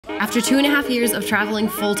After 2.5 years of traveling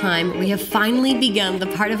full-time, we have finally begun the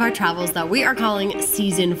part of our travels that we are calling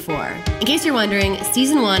Season 4. In case you're wondering,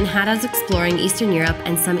 Season 1 had us exploring Eastern Europe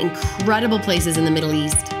and some incredible places in the Middle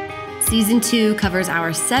East. Season 2 covers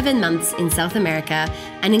our 7 months in South America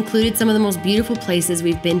and included some of the most beautiful places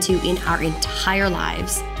we've been to in our entire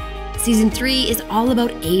lives. Season 3 is all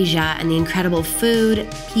about Asia and the incredible food,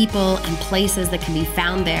 people, and places that can be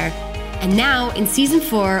found there. And now, in Season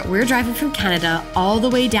 4, we're driving from Canada all the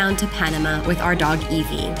way down to Panama with our dog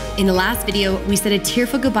Evie. In the last video, we said a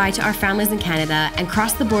tearful goodbye to our families in Canada and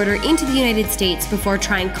crossed the border into the United States before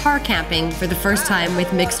trying car camping for the first time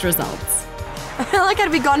with mixed results. I feel like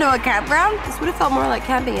I'd be gone to a campground. This would have felt more like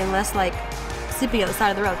camping and less like sleeping on the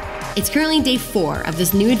side of the road. It's currently day 4 of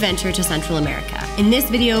this new adventure to Central America. In this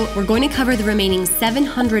video, we're going to cover the remaining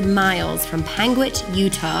 700 miles from Panguitch,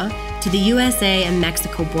 Utah to the USA and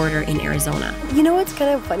Mexico border in Arizona. You know what's kind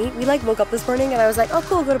of funny? We woke up this morning and I was like, oh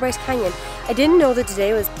cool, I'll go to Bryce Canyon. I didn't know that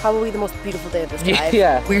today was probably the most beautiful day of this drive.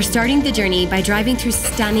 Yeah. We're starting the journey by driving through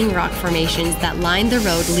stunning rock formations that line the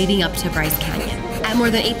road leading up to Bryce Canyon. At more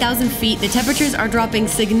than 8,000 feet, the temperatures are dropping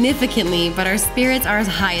significantly, but our spirits are as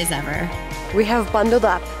high as ever. We have bundled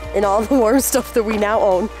up in all the warm stuff that we now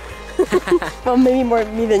own. Well, maybe more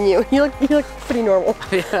me than you. You look pretty normal.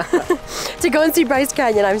 Yeah. To go and see Bryce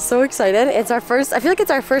Canyon, I'm so excited. It's our first, I feel like it's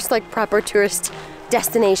our first proper tourist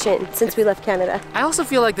destination since we left Canada. I also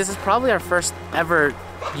feel like this is probably our first ever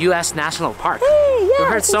U.S. national park. Hey, yeah,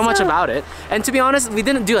 We've heard so much about it. And to be honest, we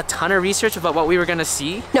didn't do a ton of research about what we were gonna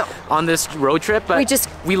see on this road trip, but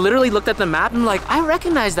we literally looked at the map and like, I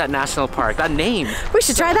recognize that national park, that name. We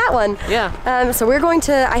should try that one. Yeah. So we're going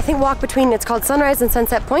to, I think, walk between, it's called Sunrise and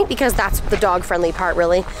Sunset Point because that's the dog-friendly part,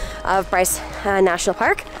 really, of Bryce National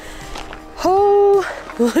Park. Holy.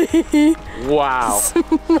 Wow.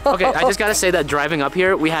 Okay, I just gotta say that driving up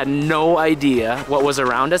here, we had no idea what was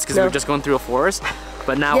around us because we were just going through a forest.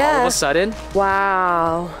 But now all of a sudden...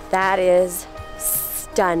 Wow, that is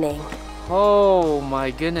stunning. Oh my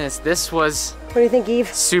goodness, this was... What do you think, Eve?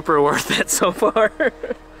 Super worth it so far.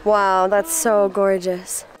 Wow, that's so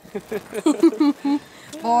gorgeous.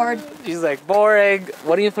 Bored. She's like, boring.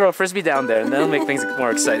 Why don't you throw a frisbee down there and that'll make things more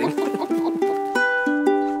exciting.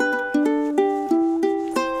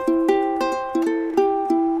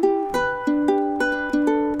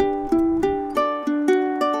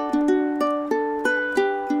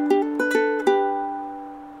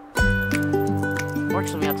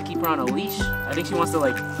 Unfortunately, we have to keep her on a leash. I think she wants to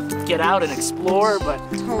like get out and explore, but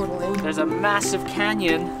there's a massive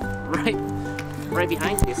canyon right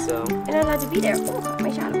behind you, so. You're not allowed to be there. Oh,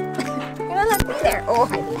 my shadow. You're not allowed to be there. Oh,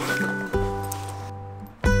 hi.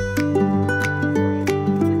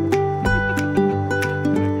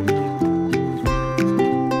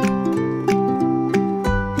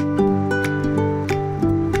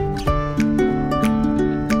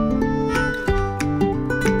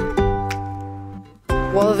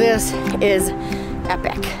 Well, this is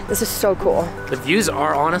epic. This is so cool. The views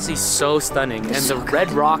are honestly so stunning, and the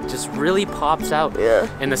red rock just really pops out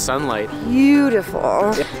in the sunlight. Beautiful.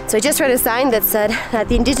 Yeah. So I just read a sign that said that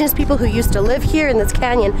the indigenous people who used to live here in this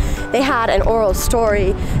canyon, they had an oral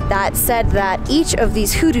story that said that each of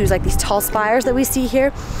these hoodoos, like these tall spires that we see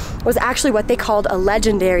here, was actually what they called a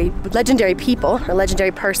legendary people, or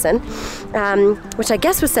legendary person, which I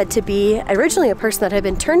guess was said to be originally a person that had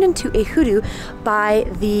been turned into a hoodoo by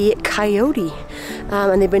the coyote.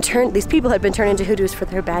 And these people had been turned into hoodoos for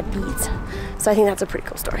their bad deeds. So I think that's a pretty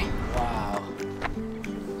cool story. Wow.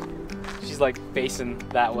 She's like facing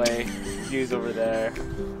that way, views over there.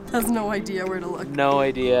 Has no idea where to look. No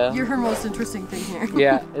idea. You're her most interesting thing here.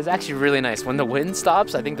 Yeah, it's actually really nice. When the wind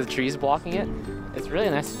stops, I think the tree's blocking it. It's really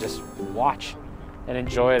nice to just watch and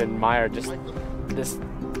enjoy and admire just this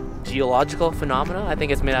geological phenomena. I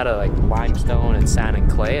think it's made out of like limestone and sand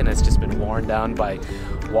and clay, and it's just been worn down by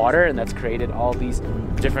water, and that's created all these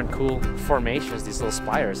different cool formations, these little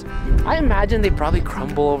spires. I imagine they probably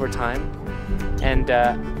crumble over time, and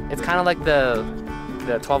it's kind of like the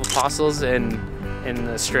 12 apostles in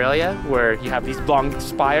Australia, where you have these long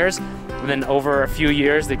spires, and then over a few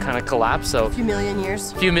years they kind of collapse. So a few million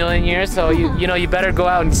years. So you better go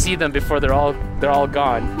out and see them before they're all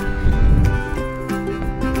gone.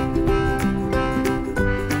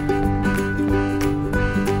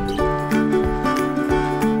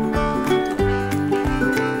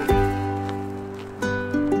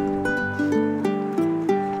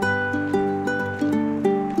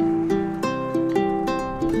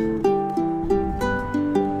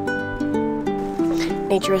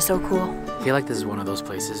 Nature is so cool. I feel like this is one of those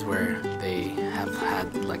places where they have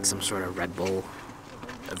had like some sort of Red Bull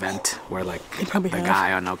event where like the probably have.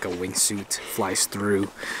 guy on like a wingsuit flies through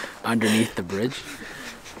underneath the bridge.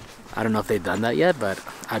 I don't know if they've done that yet, but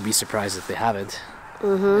I'd be surprised if they haven't.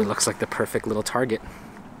 It looks like the perfect little target.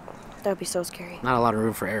 That would be so scary. Not a lot of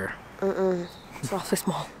room for error. It's awfully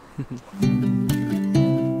small.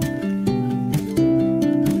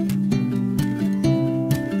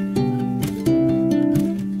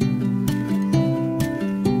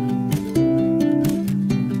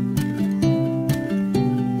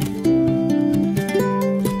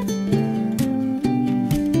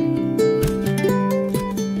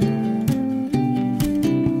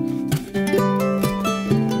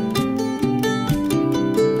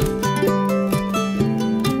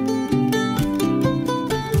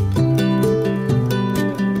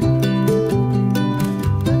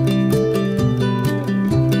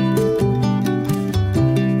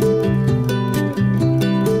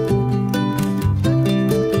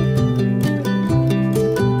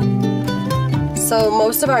 So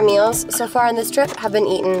most of our meals so far on this trip have been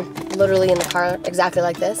eaten literally in the car exactly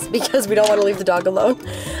like this because we don't want to leave the dog alone.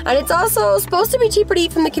 And it's also supposed to be cheaper to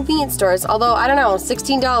eat from the convenience stores, although I don't know,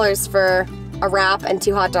 $16 for a wrap and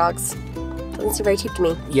 2 hot dogs. Doesn't seem very cheap to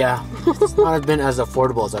me. Yeah, it's not been as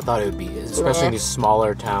affordable as I thought it would be, especially in these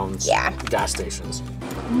smaller towns, gas stations.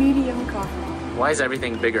 Medium coffee. Why is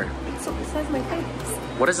everything bigger? It's the size of my face.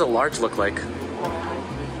 What does a large look like?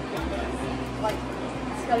 Like,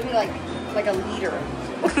 it's gotta be like a liter.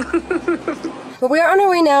 But we are on our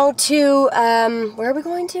way now to, where are we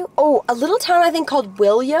going to? Oh, a little town I think called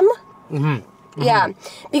William. Yeah,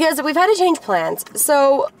 because we've had to change plans.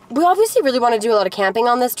 So we obviously really want to do a lot of camping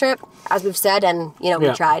on this trip, as we've said, and you know,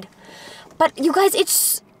 we tried. But you guys,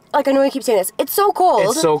 it's, like I know I keep saying this, it's so cold.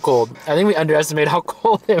 It's so cold. I think we underestimated how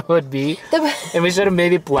cold it would be. And we should have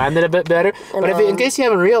maybe planned it a bit better. But in case you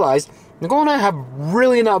haven't realized, Nicole and I have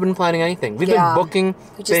really not been planning anything. We've been booking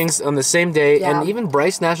things on the same day, and even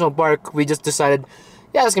Bryce National Park, we just decided,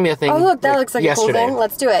 yeah, it's gonna be a thing. Oh look, that looks like a cool thing.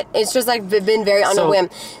 Let's do it. It's just like been very on a whim.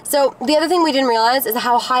 So the other thing we didn't realize is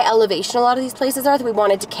how high elevation a lot of these places are that we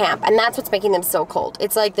wanted to camp, and that's what's making them so cold.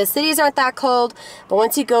 It's like the cities aren't that cold, but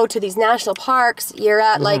once you go to these national parks, you're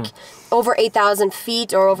at like over 8,000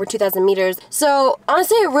 feet or over 2,000 meters. So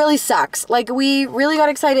honestly, it really sucks. Like we really got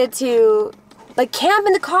excited to like camp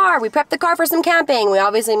in the car. We prepped the car for some camping. We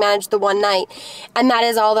obviously managed the one night, and that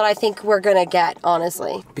is all that I think we're gonna get,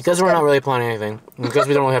 honestly. Because we're not really planning anything, because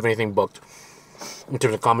we don't really have anything booked in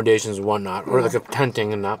terms of accommodations and whatnot, or like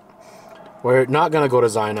tenting and that. We're not gonna go to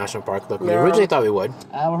Zion National Park like we originally thought we would.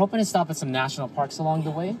 We're hoping to stop at some national parks along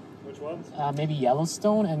the way. Which ones? Maybe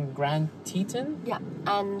Yellowstone and Grand Teton. Yeah,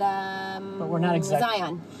 and but we're not exactly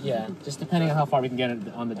Zion. Yeah, just depending on how far we can get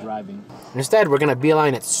on the driving. Instead, we're gonna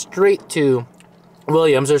beeline it straight to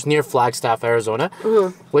Williams. There's near Flagstaff, Arizona,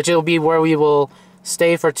 which will be where we will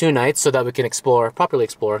stay for 2 nights so that we can properly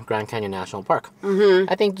explore Grand Canyon National Park.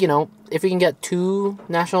 I think, you know, if we can get 2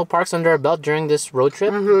 national parks under our belt during this road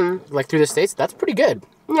trip, like through the States, that's pretty good.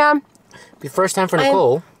 Yeah. The first time for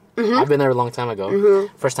Nicole. I've been there a long time ago.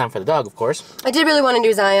 First time for the dog, of course. I did really want to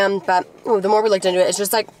do Zion, but the more we looked into it, it's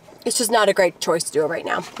just like, it's just not a great choice to do it right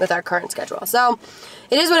now with our current schedule. So,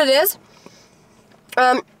 it is what it is.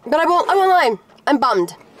 But I won't lie. I'm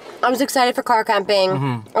bummed. I was excited for car camping.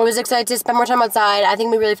 I was excited to spend more time outside. I think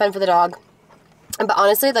it'd be really fun for the dog. But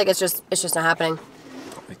honestly, like it's just not happening.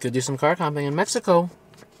 We could do some car camping in Mexico.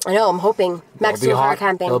 I know. I'm hoping Mexico car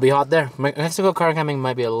camping. It'll be hot there. Mexico car camping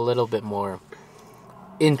might be a little bit more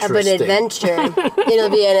interesting. Of an adventure. It'll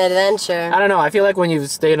be an adventure. I don't know. I feel like when you've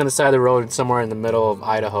stayed on the side of the road somewhere in the middle of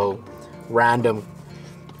Idaho, random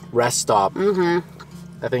rest stop.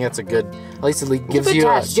 I think that's a good. At least it gives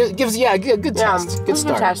you a good test. Good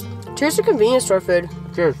start. Test. Cheers to convenience store food.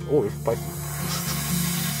 Cheers. Oh, it's spicy.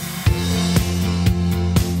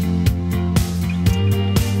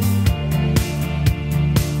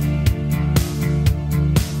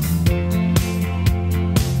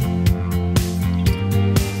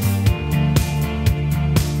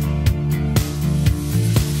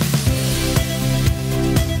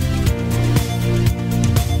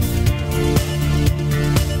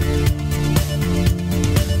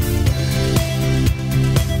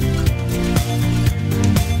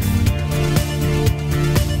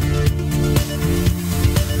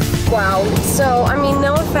 Wow. So, I mean,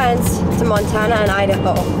 no offense to Montana and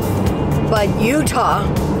Idaho, but Utah.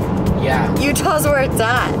 Yeah. Utah's where it's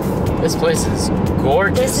at. This place is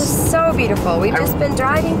gorgeous. This is so beautiful. We've just been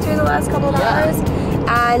driving through the last couple of hours,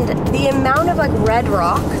 and the amount of like red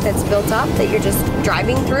rock that's built up that you're just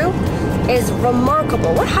driving through is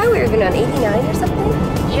remarkable. What highway are we even on? 89 or something?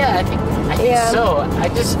 Yeah, I think so. I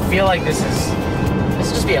just feel like this is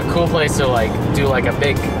would just be a cool place to like do like a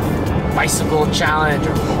big bicycle challenge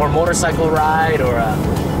or motorcycle ride or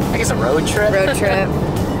I guess a road trip. Road trip.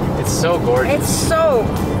 It's so gorgeous. It's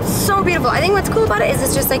so beautiful. I think what's cool about it is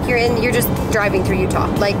it's just like you're just driving through Utah.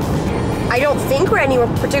 Like, I don't think we're anywhere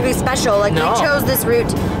particularly special. Like, No. we chose this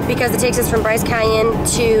route because it takes us from Bryce Canyon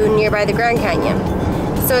to nearby the Grand Canyon.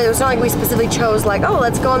 So it was not like we specifically chose like, oh,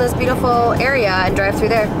 let's go in this beautiful area and drive through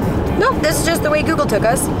there. Nope, this is just the way Google took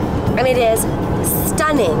us. And it is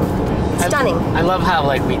stunning. Stunning. I love how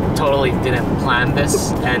like we totally didn't plan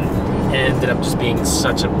this and it ended up just being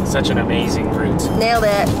such an amazing route. Nailed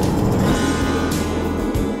it.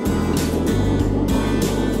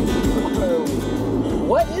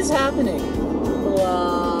 What is happening?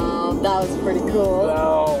 Wow, that was pretty cool.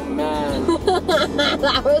 Oh man.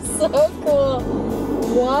 That was so cool.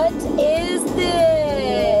 What is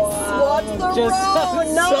this? Wow, Watch the just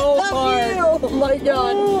road, not so the hard. view. Oh my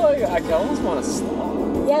god. Oh, I almost want to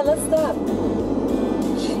stop. Yeah, let's stop.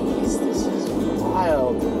 Jeez, this is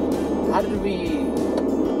wild. How did we?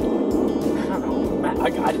 I don't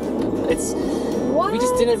know. It's What? we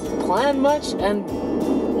just didn't plan much, and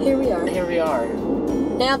Here we are. here we are.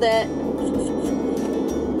 Nailed it.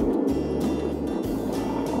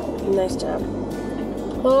 Nice job.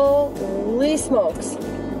 Holy smokes.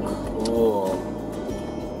 Cool.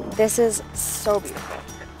 This is so beautiful.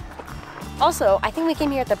 Also, I think we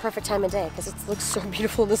came here at the perfect time of day because it looks so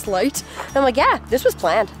beautiful in this light. And I'm like, yeah, this was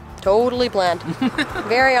planned. Totally planned.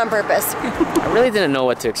 Very on purpose. I really didn't know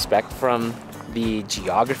what to expect from the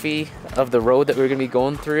geography of the road that we were going to be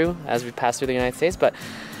going through as we passed through the United States, but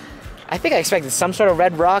I think I expected some sort of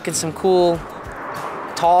red rock and some cool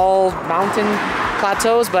tall mountain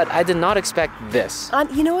plateaus, but I did not expect this.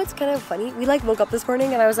 You know what's kind of funny? We like woke up this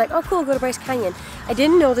morning and I was like, oh cool, go to Bryce Canyon. I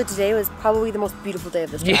didn't know that today was probably the most beautiful day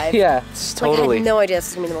of this drive. Yeah, it's Like, I totally. had no idea this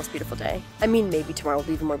was gonna be the most beautiful day. I mean, maybe tomorrow will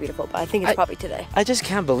be even more beautiful, but I think it's probably today. I just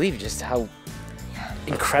can't believe just how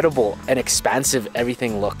incredible and expansive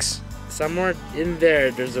everything looks. Somewhere in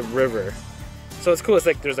there's a river. So it's cool. It's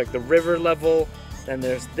like there's like the river level, then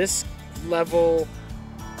there's this level,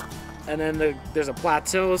 and then there's a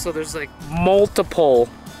plateau. So there's like multiple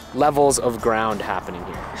levels of ground happening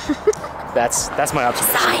here. That's my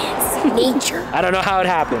observation. Science, nature. I don't know how it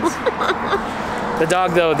happens. The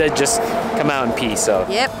dog though did just come out and pee, so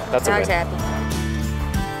Yep, that's a dog's win. happy.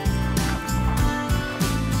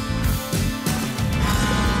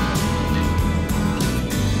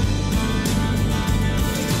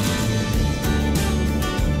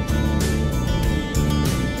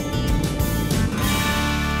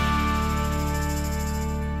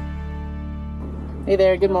 Hey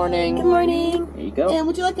there, good morning. Good morning. There you go. And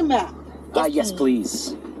would you like a map? Yes,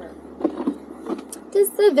 please. Does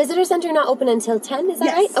the visitor center not open until 10? Is that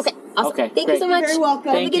Yes. right? Okay. Awesome. Okay, Thank great. you so much. You're very welcome.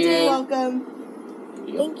 Have a Thank good you. day. You're welcome.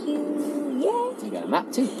 Thank you. Yay. You got a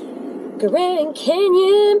map too. Grand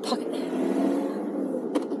Canyon Pocket.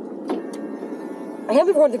 I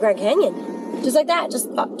haven't gone to the Grand Canyon. Just like that. Just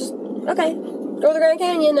okay. Go to the Grand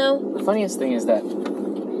Canyon now. The funniest thing is that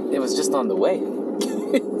it was just on the way.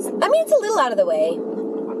 I mean, it's a little out of the way.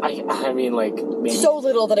 I mean, like maybe. So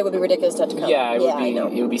little that it would be ridiculous not to come. Yeah, it would be. I know.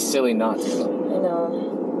 It would be silly not to. I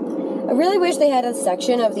know. I really wish they had a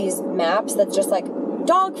section of these maps that's just like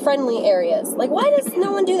dog-friendly areas. Like, why does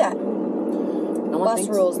no one do that? No one Bus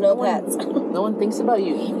thinks- rules, no one- pets. No one thinks about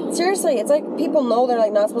you. Seriously, it's like people know they're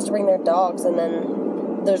like not supposed to bring their dogs, and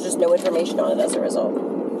then there's just no information on it as a result.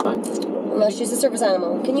 Unless she's a service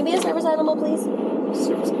animal. Can you be a service animal, please?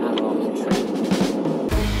 Service animal control.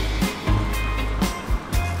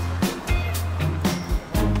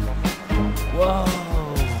 Whoa.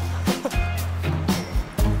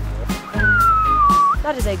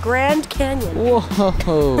 That is a Grand Canyon. Whoa.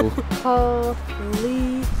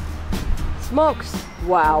 Holy smokes.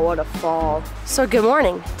 Wow, what a fall. So good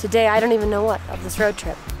morning. Today, I don't even know what of this road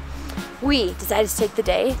trip. We decided to take the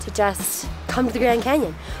day to just come to the Grand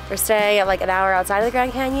Canyon. We're staying at like an hour outside of the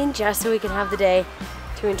Grand Canyon just so we can have the day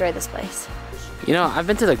to enjoy this place. You know, I've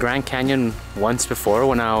been to the Grand Canyon once before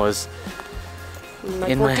when I was Like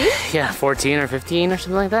in 14? my 14 or 15 or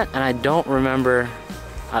something like that, and I don't remember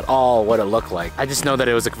at all what it looked like. I just know that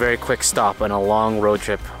it was a very quick stop on a long road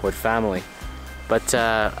trip with family. But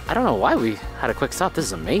I don't know why we had a quick stop. This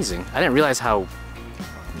is amazing. I didn't realize how.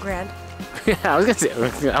 Grand. Yeah, I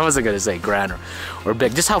wasn't gonna say grand or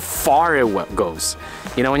big. Just how far it goes.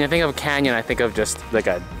 You know, when you think of a canyon, I think of just like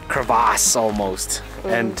a crevasse almost.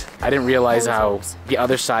 And I didn't realize how the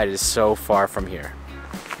other side is so far from here.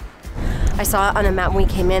 I saw on a map when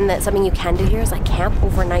we came in that something you can do here is like camp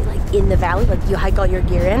overnight, like in the valley. Like you hike all your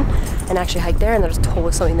gear in and actually hike there, and there's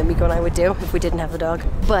totally something that Miko and I would do if we didn't have the dog.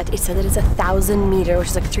 But it said that it's 1,000 meter, which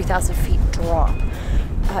is like a 3,000 feet drop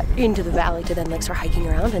into the valley to then like start hiking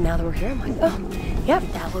around. And now that we're here, I'm like, oh, yep,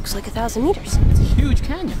 that looks like 1,000 meters. It's a huge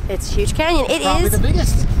canyon. It's a huge canyon. It Probably is the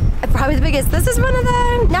biggest. Probably the biggest. This is one of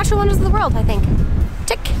the natural wonders of the world, I think.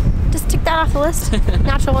 Tick. Just tick that off the list.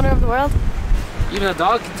 Natural wonder of the world. Even a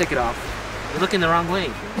dog can tick it off. You're looking the wrong way.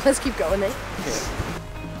 Let's keep going then.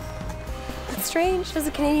 It's strange as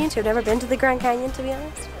a Canadian to have never been to the Grand Canyon, to be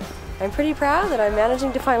honest. I'm pretty proud that I'm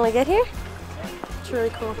managing to finally get here. It's really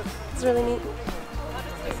cool. It's really neat.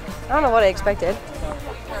 I don't know what I expected.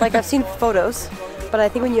 Like, I've seen photos, but I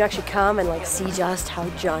think when you actually come and like see just how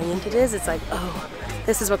giant it is, it's like, oh,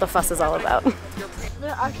 this is what the fuss is all about.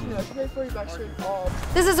 Actually, no, it's $40 to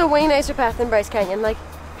involve. This is a way nicer path than Bryce Canyon. Like,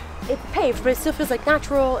 it's paved, but it still feels like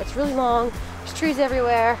natural. It's really long. There's trees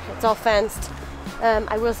everywhere. It's all fenced.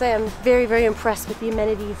 I will say I'm very, very impressed with the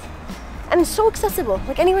amenities. And it's so accessible.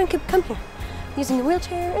 Like, anyone could come here using a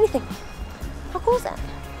wheelchair, anything. How cool is that?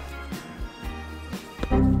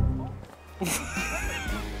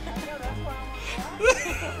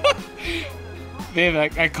 Babe,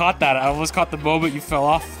 I caught that. I almost caught the moment you fell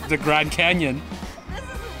off the Grand Canyon. This is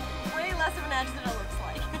way less of an edge than it looks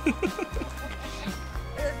like.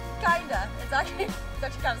 Kinda. It's actually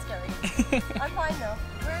kind of scary. I'm fine though.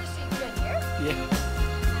 Where is she? Good here? Yeah.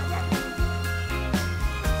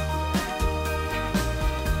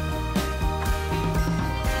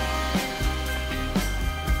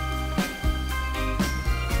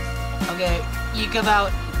 Okay, you come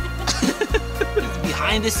out.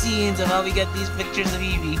 Behind the scenes of how we get these pictures of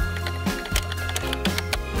Evie.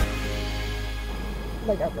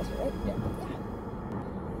 Like up this way, right? Yeah.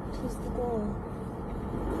 She's the goal.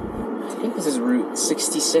 I think this is Route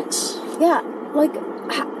 66. Yeah, like,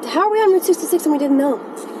 how are we on Route 66 and we didn't know?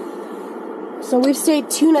 So we've stayed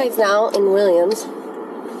 2 nights now in Williams,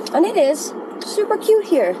 and it is super cute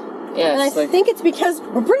here. Yeah, and I think it's because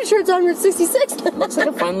we're pretty sure it's on Route 66. It's like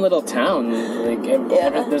a fun little town. Like,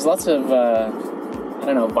 there's lots of, I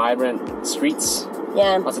don't know, vibrant streets.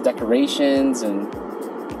 Yeah. Lots of decorations, and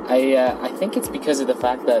I think it's because of the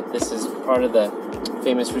fact that this is part of the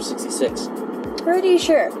famous Route 66. Pretty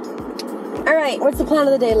sure. All right, what's the plan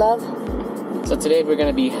of the day, love? So today we're going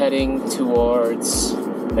to be heading towards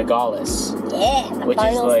Nogales. Yeah, the which is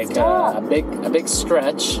final like stop. a big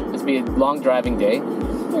stretch. It's be a long driving day.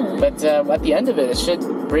 Yeah. But at the end of it, it should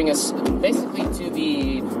bring us basically to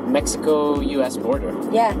the Mexico-U.S. border.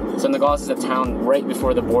 Yeah. So Nogales is a town right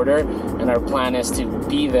before the border, and our plan is to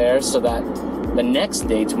be there so that the next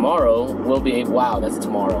day, tomorrow, we'll be able, wow, that's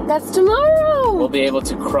tomorrow. That's tomorrow! We'll be able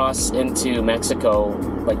to cross into Mexico,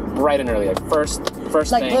 like, bright and early, like, first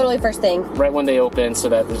like, thing. literally first thing. Right when they open, so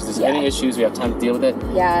that if there's any issues, we have time to deal with it.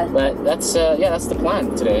 Yeah. But that's the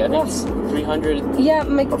plan today. I think it's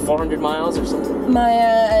 300 or 400 miles or something.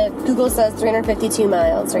 My Google says 352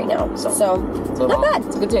 miles right now, so not bad.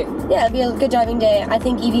 It's a good day. Yeah, it'll be a good driving day. I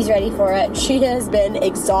think Evie's ready for it. She has been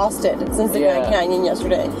exhausted since the Grand Canyon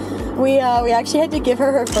yesterday. We actually had to give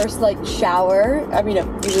her first shower. I mean,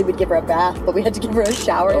 usually we'd give her a bath, but we had to give her a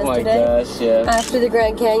shower yesterday. Oh my gosh, yeah. After the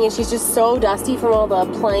Grand Canyon, she's just so dusty from all the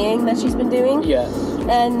playing that she's been doing. Yeah.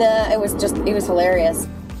 And it was hilarious.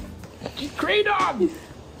 Cray dog!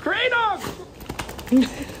 Cray dog!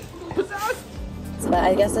 So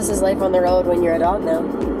I guess this is life on the road when you're a dog now.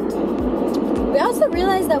 We also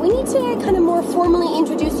realized that we need to kind of more formally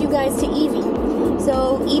introduce you guys to Evie.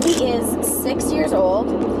 So Evie is 6 years old.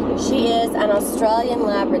 She is an Australian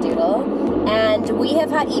Labradoodle, and we have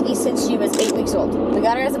had Evie since she was 8 weeks old. We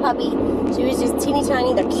got her as a puppy. She was just teeny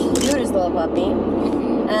tiny, the cutest little puppy.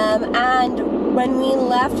 And when we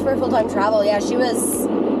left for full-time travel, yeah, she was,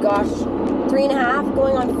 3.5,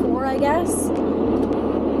 going on 4, I guess.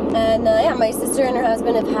 And my sister and her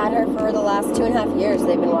husband have had her for the last 2.5 years.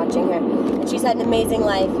 They've been watching her. And she's had an amazing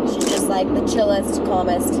life. She's just like the chillest,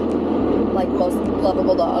 calmest, most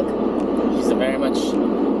lovable dog. She's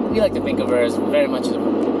we like to think of her as very much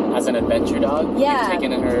as an adventure dog. Yeah. We've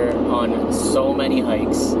taken her on so many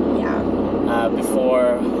hikes. Yeah.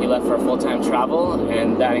 Before we left for full-time travel,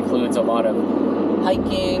 and that includes a lot of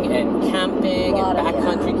hiking and camping and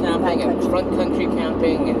backcountry camping and front country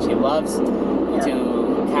camping, and she loves to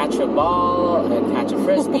catch a ball and catch a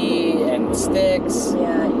frisbee and sticks.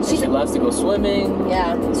 Yeah. She loves to go swimming.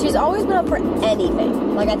 Yeah. She's always been up for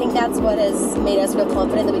anything. I think that's what has made us feel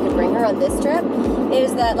confident that we could bring her on this trip,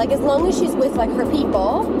 is that, as long as she's with, her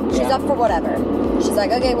people, she's up for whatever. she's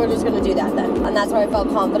like, okay, we're just gonna do that then. And that's where I felt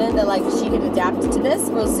confident that like she could adapt to this.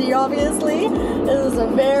 We'll see, obviously. It was a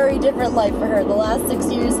very different life for her. The last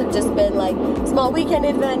 6 years have just been like small weekend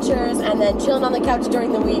adventures and then chilling on the couch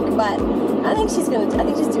during the week. But I think she's doing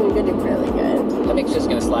really good. I think she's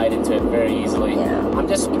gonna slide into it very easily. Yeah. I'm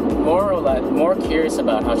just more curious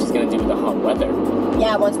about how she's gonna do with the hot weather.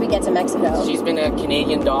 Yeah, once we get to Mexico. She's been a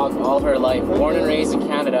Canadian dog all her life, born and raised in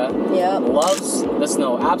Canada. Yeah. Loves the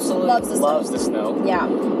snow, absolutely loves the snow. Yeah.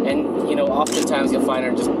 And, you know, oftentimes you'll find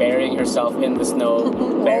her just burying herself in the snow,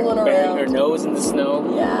 burying her nose in the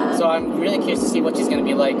snow. Yeah. So I'm really curious to see what she's going to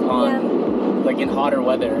be like on, like in hotter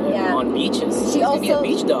weather and on beaches. She's going to be a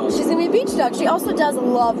beach dog. She's going to be a beach dog. She also does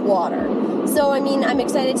love water. So, I mean, I'm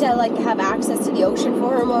excited to, like, have access to the ocean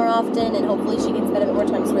for her more often, and hopefully she can spend a bit more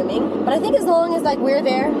time swimming. But I think as long as, like, we're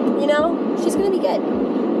there, you know, she's going to be good.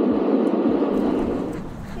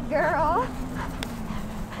 Good girl.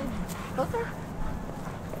 Closer.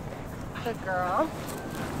 Good girl.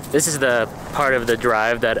 This is the part of the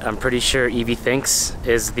drive that I'm pretty sure Evie thinks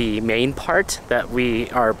is the main part that we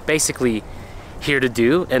are basically here to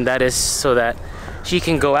do, and that is so that she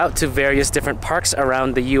can go out to various different parks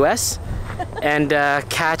around the US and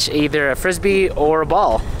catch either a frisbee or a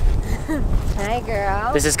ball. Hi,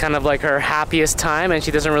 girl. This is kind of like her happiest time, and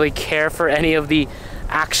she doesn't really care for any of the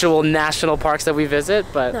actual national parks that we visit,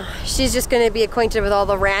 but she's just going to be acquainted with all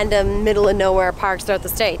the random middle of nowhere parks throughout the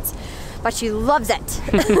States. But she loves it.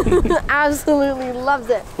 Absolutely loves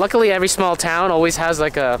it. luckily every small town always has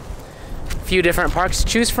like a few different parks to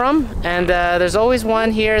choose from, and there's always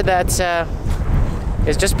one here that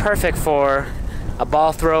is just perfect for a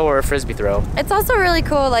ball throw or a frisbee throw. It's also really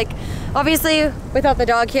cool, like, obviously without the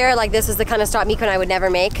dog here, like, this is the kind of stop Miko and I would never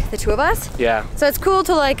make, the two of us. Yeah. So it's cool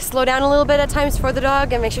to like slow down a little bit at times for the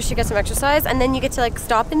dog and make sure she gets some exercise, and then you get to like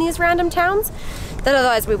stop in these random towns that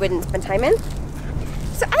otherwise we wouldn't spend time in.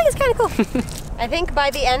 So I think it's kind of cool. I think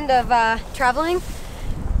by the end of traveling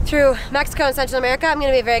through Mexico and Central America, I'm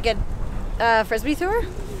going to be a very good frisbee thrower,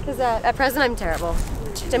 because at present I'm terrible.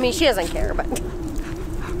 I mean, she doesn't care, but...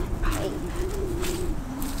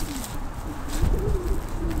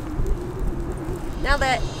 Now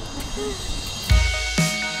that...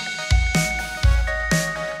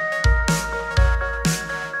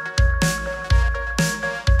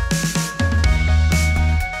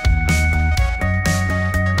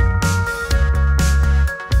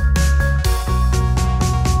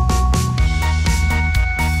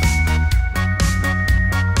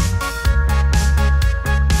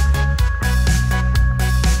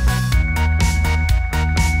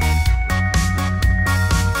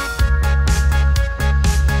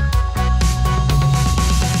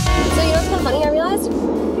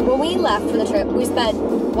 left for the trip, we spent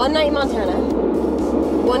one night in Montana,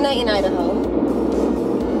 one night in Idaho,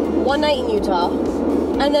 one night in Utah,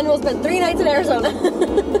 and then we'll spend 3 nights in Arizona.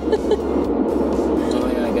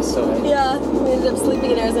 Oh yeah, I guess so. Right? Yeah, we ended up sleeping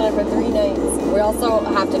in Arizona for 3 nights. We also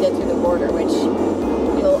have to get through the border, which,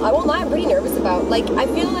 you know, I won't lie, I'm pretty nervous about. Like, I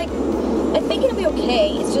think it'll be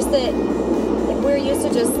okay. It's just that we're used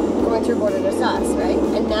to just going through border just us, right?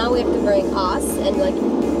 And now we have to bring us and, like,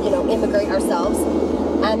 you know, immigrate ourselves.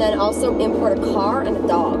 And then also import a car and a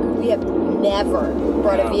dog. We have never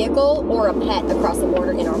brought a vehicle or a pet across the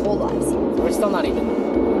border in our whole lives. We're still not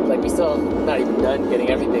even, like, not even done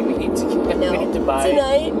getting everything we need to get. No. We need to buy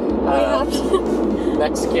tonight, we have to.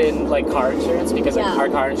 Mexican, like, car insurance, because our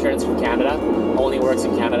car insurance from Canada only works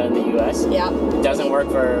in Canada and the US. Yeah. It doesn't work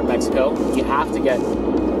for Mexico. You have to get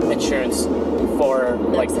insurance for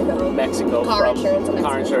Mexico. Car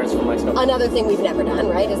insurance from Mexico. Another thing we've never done,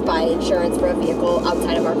 right, is buy insurance for a vehicle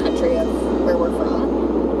outside of our country of where we're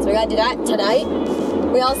from. So we gotta do that tonight.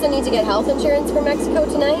 We also need to get health insurance for Mexico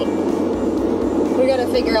tonight. We gotta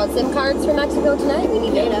figure out SIM cards for Mexico tonight. We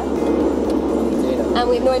need data. And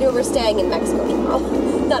we have no idea where we're staying in Mexico tomorrow.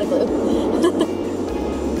 Not a clue.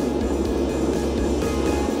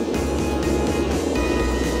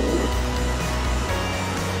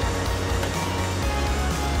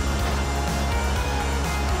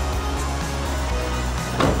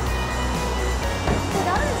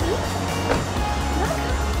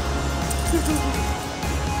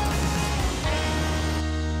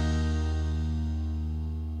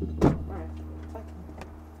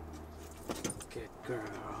 Good girl.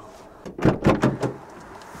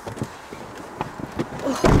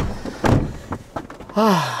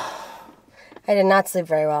 I did not sleep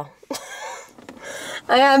very well.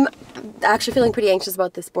 I am actually feeling pretty anxious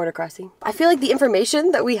about this border crossing. I feel like the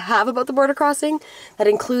information that we have about the border crossing, that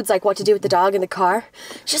includes like what to do with the dog in the car,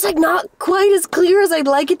 it's just like not quite as clear as I'd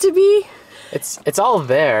like it to be. It's all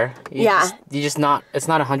there. Yeah. It's not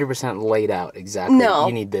 100% laid out exactly. No.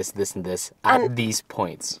 You need this, this, and this at these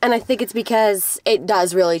points. And I think it's because it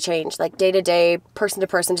does really change, like day to day, person to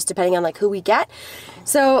person, just depending on like who we get.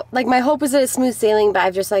 So like my hope is that it's smooth sailing, but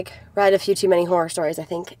I've just like read a few too many horror stories, I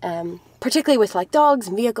think, particularly with like dogs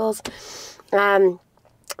and vehicles,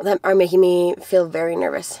 that are making me feel very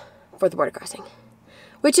nervous for the border crossing.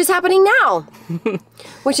 Which is happening now.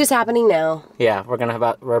 Yeah,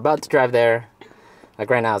 we're about to drive there.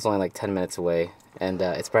 Like right now, it's only like 10 minutes away, and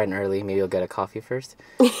it's bright and early. Maybe you'll get a coffee first,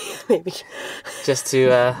 Maybe. just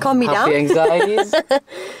to Calm me help down. the anxieties,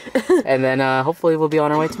 and then hopefully we'll be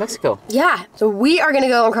on our way to Mexico. Yeah, so we are going to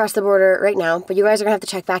go across the border right now, but you guys are going to have to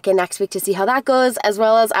check back in next week to see how that goes, as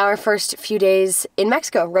well as our first few days in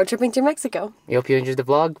Mexico, road tripping through Mexico. We hope you enjoyed the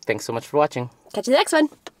vlog. Thanks so much for watching. Catch you in the next one.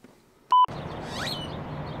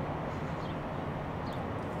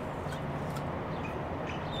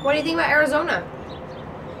 What do you think about Arizona?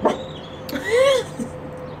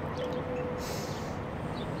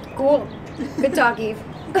 Cool. Good talk, Eve.